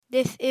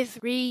This is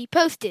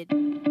reposted.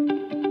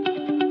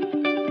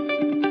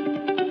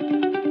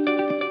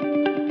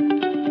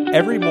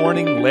 Every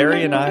morning,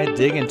 Larry and I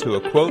dig into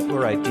a quote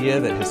or idea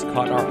that has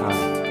caught our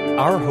eye.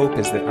 Our hope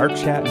is that our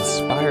chat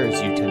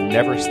inspires you to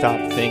never stop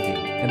thinking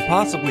and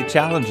possibly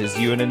challenges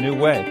you in a new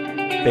way.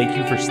 Thank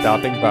you for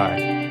stopping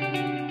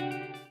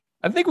by.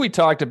 I think we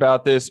talked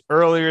about this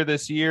earlier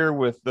this year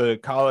with the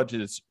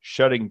colleges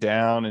shutting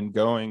down and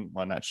going,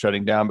 well, not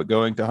shutting down, but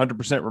going to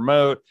 100%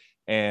 remote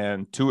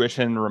and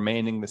tuition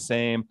remaining the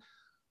same.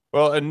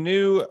 Well, a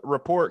new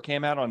report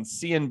came out on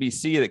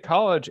CNBC that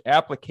college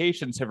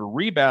applications have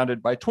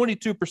rebounded by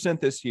 22%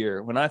 this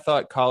year. When I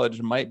thought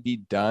college might be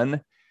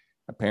done,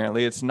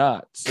 apparently it's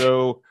not.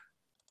 So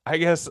I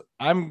guess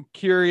I'm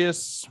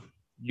curious,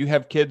 you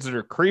have kids that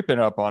are creeping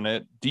up on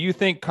it. Do you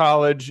think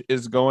college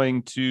is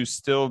going to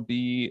still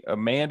be a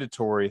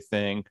mandatory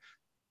thing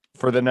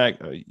for the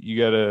next, you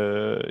got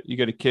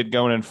a kid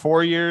going in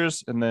 4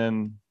 years, and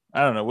then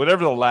I don't know,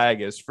 whatever the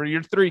lag is for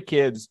your 3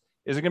 kids,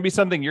 is it going to be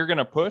something you're going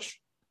to push?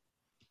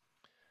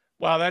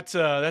 Wow, that's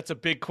a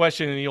big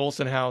question in the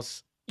Olsen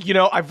house. You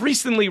know, I've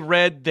recently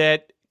read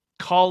that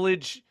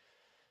college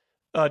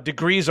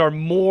degrees are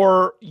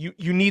more,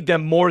 you need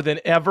them more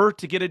than ever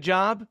to get a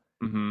job,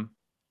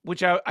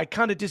 which I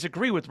kind of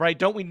disagree with, right?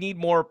 Don't we need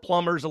more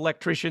plumbers,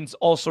 electricians,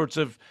 all sorts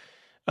of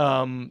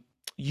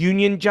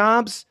union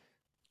jobs?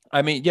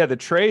 I mean, yeah, the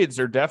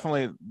trades are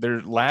definitely,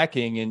 they're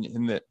lacking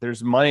in that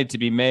there's money to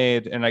be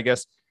made. And I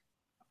guess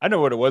I know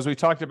what it was. We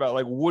talked about,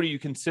 like, what do you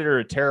consider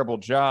a terrible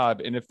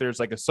job? And if there's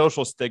like a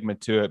social stigma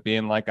to it,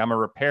 being like, I'm a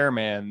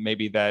repairman,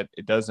 maybe that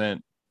it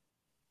doesn't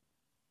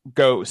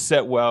go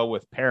set well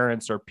with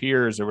parents or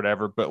peers or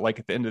whatever. But like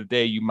at the end of the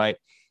day, you might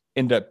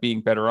end up being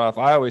better off.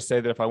 I always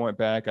say that if I went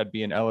back, I'd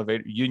be an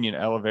union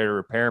elevator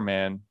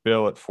repairman,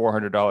 bill at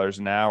 $400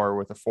 an hour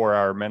with a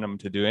 4-hour minimum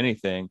to do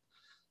anything.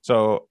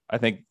 So I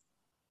think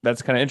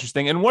that's kind of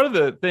interesting. And one of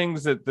the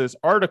things that this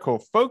article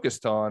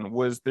focused on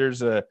was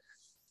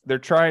they're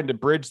trying to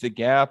bridge the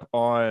gap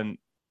on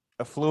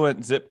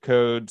affluent zip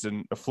codes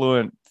and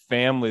affluent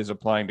families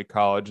applying to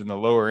college and the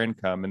lower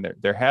income. And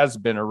there has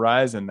been a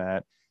rise in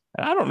that.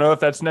 And I don't know if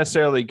that's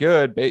necessarily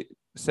good,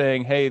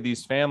 saying, hey,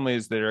 these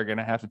families that are going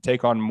to have to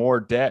take on more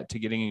debt to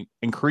getting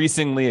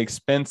increasingly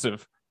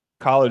expensive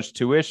college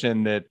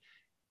tuition, that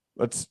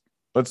let's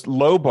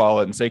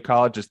lowball it and say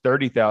college is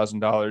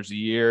 $30,000 a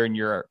year and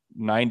you're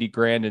 90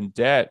 grand in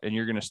debt and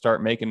you're going to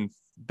start making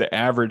the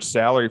average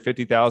salary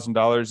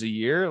 $50,000 a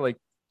year. Like,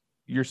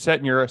 you're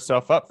setting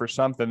yourself up for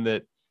something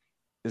that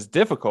is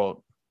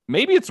difficult.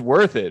 Maybe it's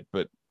worth it,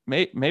 but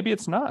maybe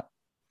it's not.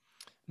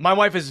 My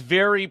wife is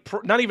very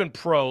not even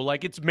pro,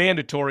 like it's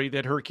mandatory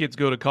that her kids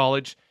go to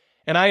college.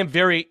 And I am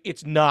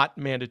it's not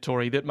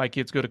mandatory that my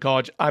kids go to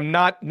college. I'm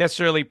not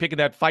necessarily picking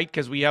that fight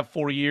because we have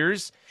 4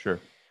 years. Sure.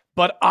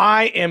 But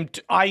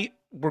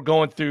we're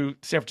going through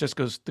San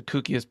Francisco's the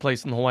kookiest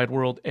place in the whole wide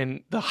world.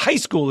 And the high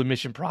school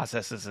admission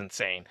process is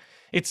insane.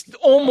 It's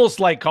almost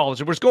like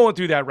college. We're going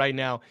through that right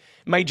now.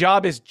 My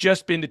job has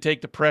just been to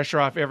take the pressure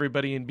off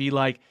everybody and be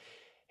like,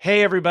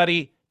 hey,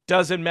 everybody,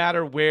 doesn't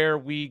matter where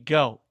we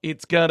go.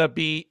 It's going to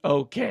be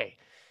okay.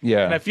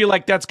 Yeah. And I feel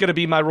like that's going to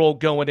be my role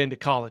going into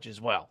college as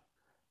well.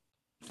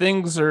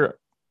 Things are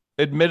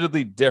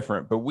admittedly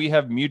different, but we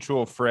have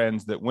mutual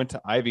friends that went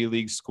to Ivy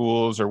League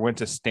schools or went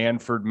to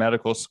Stanford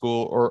Medical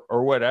School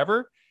or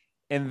whatever.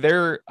 And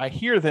I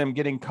hear them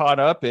getting caught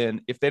up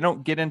in, if they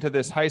don't get into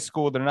this high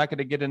school, they're not going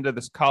to get into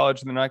this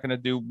college, and they're not going to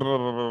do blah,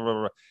 blah, blah,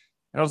 blah.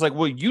 And I was like,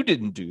 well, you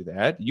didn't do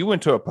that. You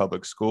went to a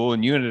public school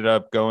and you ended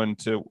up going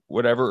to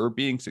whatever or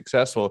being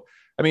successful.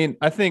 I mean,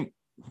 I think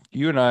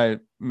you and I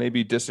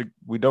maybe disagree.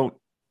 We don't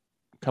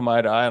come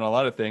eye to eye on a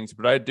lot of things,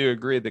 but I do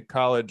agree that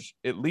college,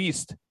 at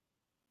least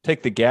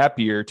take the gap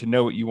year to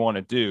know what you want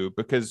to do,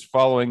 because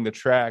following the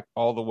track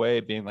all the way,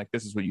 being like,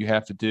 this is what you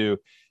have to do,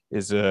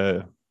 is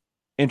a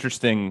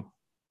interesting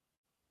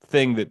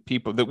thing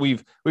that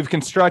we've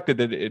constructed,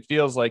 that it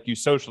feels like you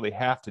socially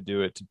have to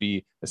do it to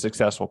be a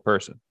successful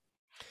person.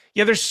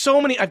 Yeah,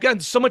 I've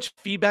gotten so much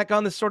feedback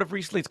on this sort of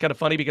recently. It's kind of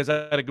funny because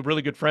I had a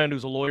really good friend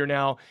who's a lawyer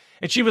now,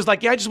 and she was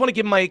like, yeah, I just want to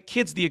give my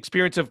kids the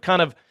experience of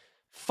kind of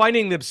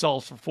finding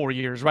themselves for 4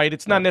 years, right?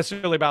 It's not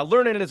necessarily about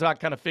learning. It's about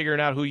kind of figuring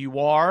out who you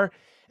are.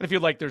 And I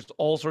feel like there's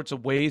all sorts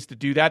of ways to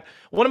do that.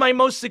 One of my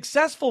most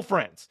successful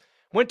friends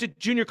went to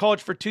junior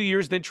college for 2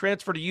 years, then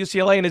transferred to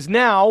UCLA, and is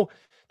now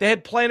the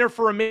head planner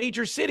for a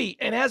major city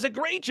and has a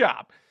great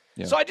job.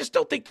 Yeah. So I just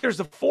don't think there's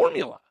a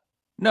formula.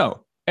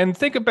 No. And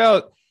think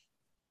about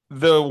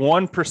the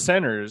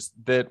 1%ers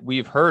that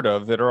we've heard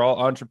of that are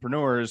all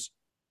entrepreneurs,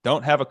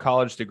 don't have a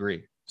college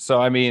degree.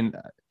 So, I mean,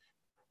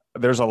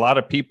 there's a lot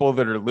of people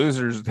that are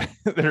losers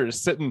that are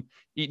sitting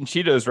eating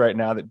Cheetos right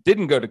now that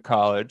didn't go to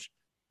college,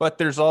 but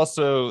there's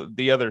also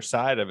the other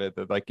side of it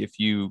that, like, if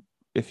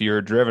you're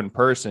a driven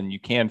person, you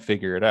can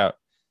figure it out.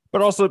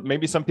 But also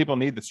maybe some people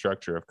need the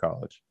structure of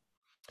college.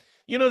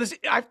 You know,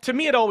 to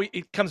me,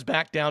 it comes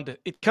back down to,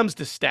 it comes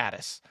to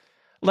status.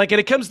 Like, and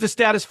it comes to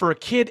status for a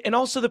kid and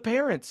also the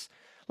parents.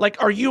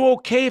 Like, are you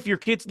okay if your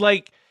kid's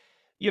like,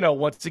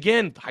 once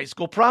again, high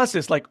school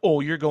process, like,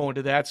 oh, you're going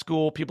to that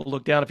school. People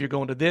look down if you're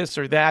going to this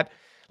or that.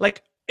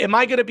 Like, am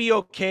I going to be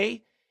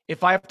okay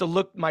if I have to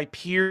look my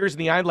peers in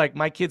the eye, like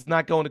my kid's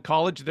not going to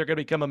college, they're going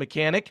to become a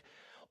mechanic,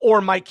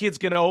 or my kid's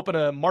going to open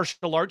a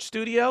martial arts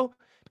studio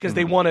because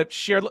they want to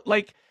share?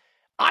 Like,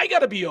 I got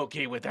to be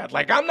okay with that.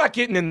 Like, I'm not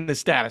getting in the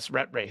status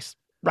rat race.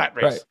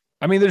 Right.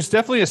 I mean, there's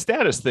definitely a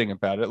status thing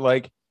about it.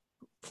 Like,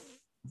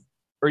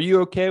 are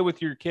you okay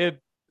with your kid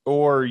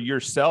or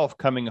yourself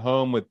coming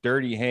home with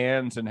dirty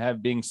hands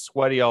and being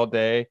sweaty all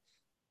day,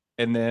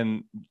 and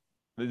then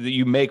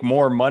you make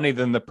more money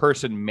than the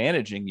person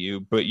managing you,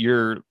 but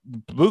your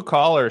blue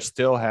collar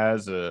still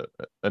has a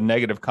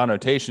negative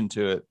connotation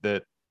to it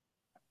that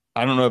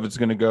I don't know if it's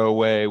going to go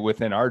away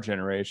within our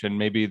generation.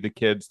 Maybe the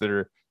kids that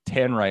are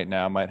 10 right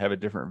now might have a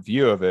different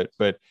view of it,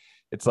 but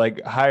it's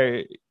like,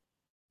 I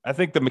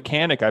think the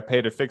mechanic I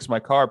pay to fix my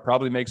car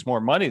probably makes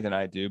more money than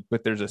I do,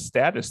 but there's a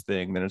status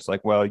thing that it's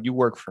like, well, you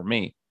work for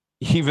me,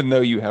 even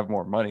though you have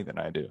more money than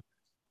I do.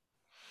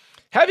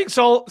 Having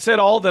said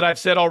all that I've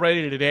said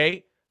already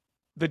today,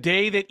 the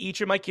day that each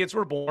of my kids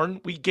were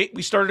born,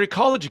 we started a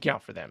college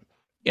account for them.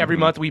 Every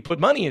month we put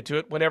money into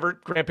it. Whenever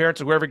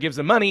grandparents or whoever gives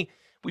them money,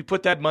 we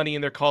put that money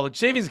in their college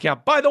savings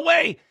account. By the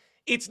way,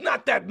 it's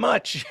not that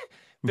much.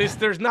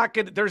 There's not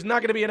going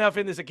to be enough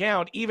in this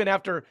account, even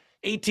after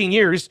 18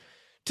 years,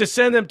 to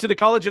send them to the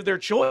college of their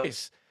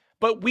choice.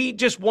 But we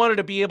just wanted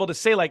to be able to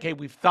say, like, hey,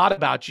 we've thought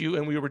about you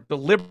and we were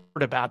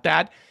deliberate about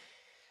that.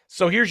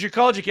 So here's your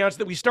college accounts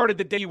that we started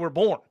the day you were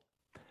born.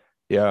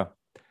 Yeah.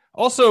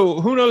 Also,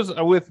 who knows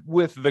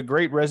with the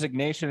great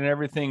resignation and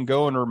everything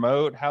going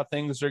remote, how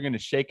things are going to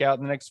shake out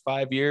in the next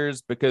 5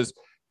 years, because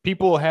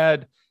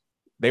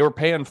they were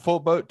paying full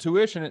boat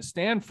tuition at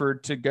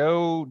Stanford to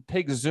go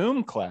take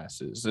Zoom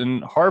classes,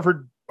 and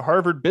Harvard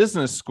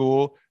Business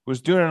School was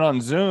doing it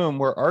on Zoom,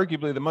 where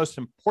arguably the most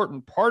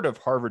important part of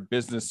Harvard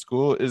Business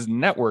School is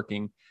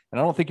networking. And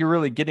I don't think you're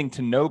really getting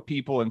to know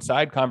people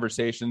inside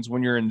conversations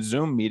when you're in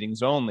Zoom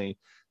meetings only.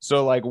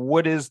 So like,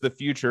 what is the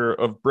future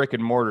of brick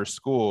and mortar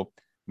school?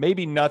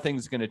 Maybe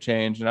nothing's going to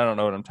change, and I don't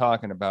know what I'm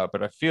talking about,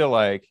 but I feel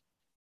like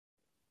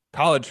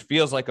college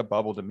feels like a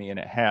bubble to me, and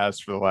it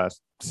has for the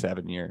last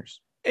 7 years.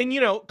 And,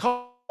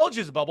 college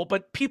is a bubble,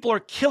 but people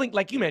are killing,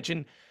 like you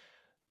mentioned,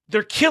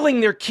 they're killing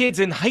their kids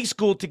in high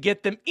school to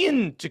get them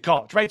into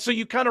college, right? So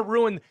you kind of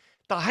ruin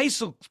the high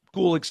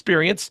school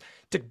experience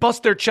to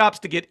bust their chops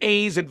to get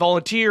A's and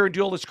volunteer and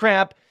do all this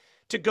crap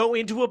to go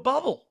into a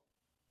bubble.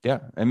 Yeah.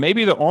 And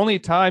maybe the only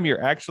time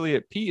you're actually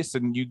at peace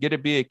and you get to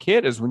be a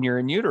kid is when you're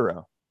in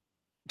utero.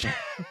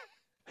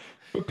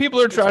 But people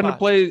are trying to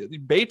play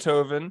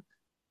Beethoven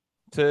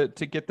to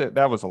get that.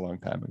 That was a long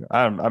time ago.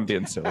 I'm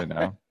being silly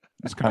now.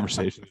 This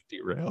conversation is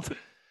derailed.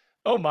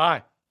 Oh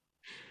my.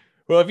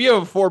 Well, if you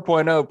have a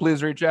 4.0,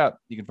 please reach out.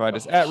 You can find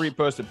us at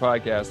Reposted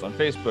Podcast on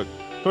Facebook,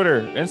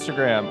 Twitter,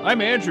 Instagram.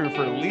 I'm Andrew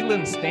for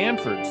Leland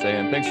Stanford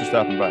saying thanks for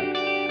stopping by.